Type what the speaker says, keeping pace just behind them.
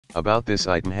About this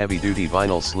item, heavy-duty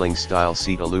vinyl sling-style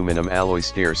seat aluminum alloy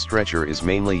stair stretcher is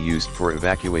mainly used for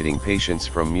evacuating patients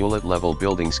from mullet-level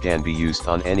buildings. Can be used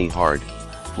on any hard,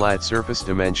 flat surface.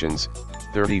 Dimensions: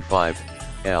 35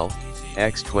 L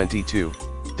x 22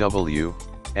 W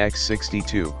x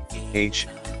 62 H.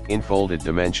 In folded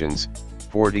dimensions: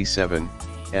 47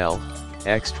 L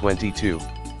x 22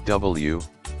 W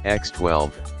x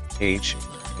 12 H.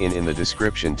 In the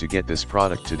description to get this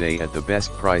product today at the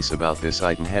best price. About this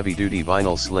item, heavy-duty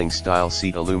vinyl sling-style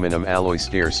seat aluminum alloy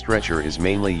stair stretcher is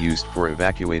mainly used for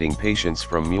evacuating patients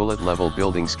from mullet-level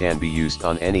buildings. Can be used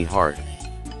on any hard,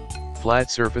 flat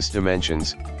surface.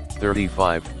 Dimensions: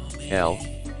 35 L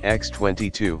x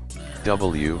 22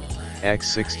 W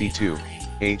x 62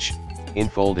 H. In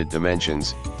folded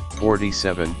dimensions: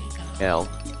 47 L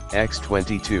x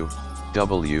 22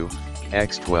 W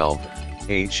x 12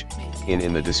 H.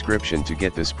 In the description to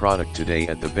get this product today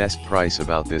at the best price.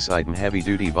 About this item,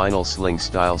 heavy-duty vinyl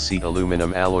sling-style seat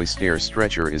aluminum alloy stair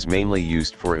stretcher is mainly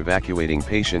used for evacuating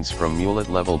patients from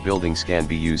mullet-level buildings. Can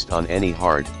be used on any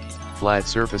hard, flat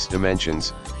surface.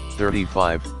 Dimensions: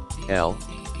 35 L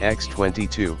x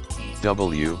 22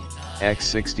 W x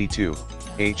 62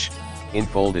 H. In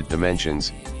folded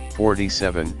dimensions: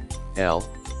 47 L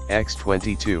x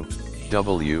 22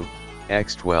 W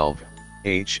x 12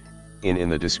 H. In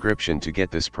the description to get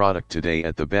this product today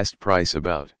at the best price.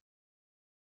 About